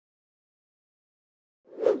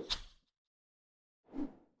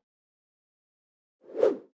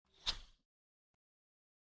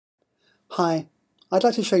Hi, I'd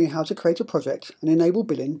like to show you how to create a project and enable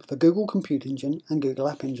billing for Google Compute Engine and Google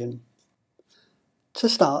App Engine. To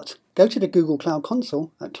start, go to the Google Cloud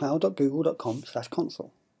Console at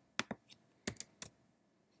cloud.google.com/console.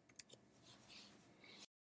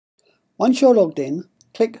 Once you're logged in,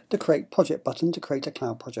 click the Create Project button to create a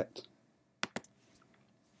cloud project.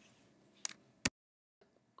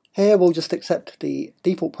 Here we'll just accept the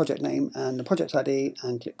default project name and the project ID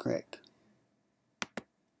and click Create.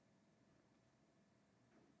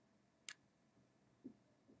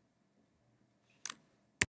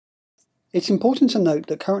 It's important to note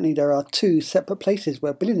that currently there are two separate places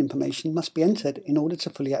where billing information must be entered in order to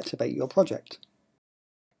fully activate your project.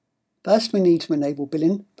 First, we need to enable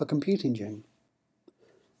billing for Compute Engine.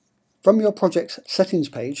 From your project's settings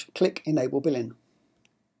page, click Enable Billing.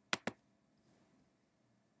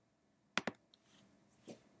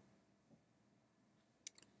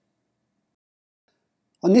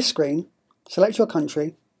 On this screen, select your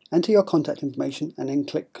country, enter your contact information and then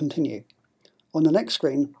click Continue. On the next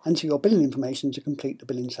screen, enter your billing information to complete the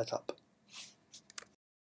billing setup.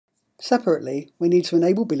 Separately, we need to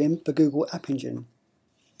enable billing for Google App Engine.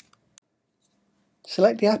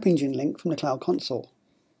 Select the App Engine link from the Cloud Console.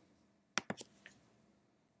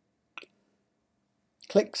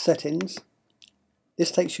 Click Settings.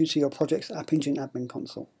 This takes you to your project's App Engine admin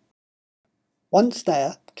console. Once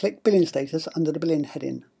there, click Billing Status under the Billing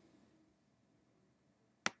heading.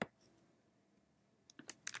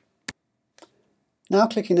 Now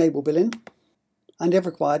click Enable Billing, and if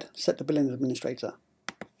required, set the billing administrator.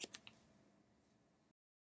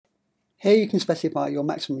 Here you can specify your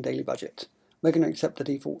maximum daily budget. We're going to accept the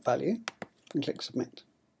default value and click Submit.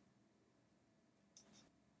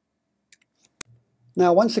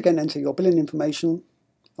 Now once again enter your billing information,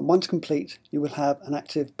 and once complete you will have an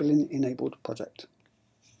active billing enabled project.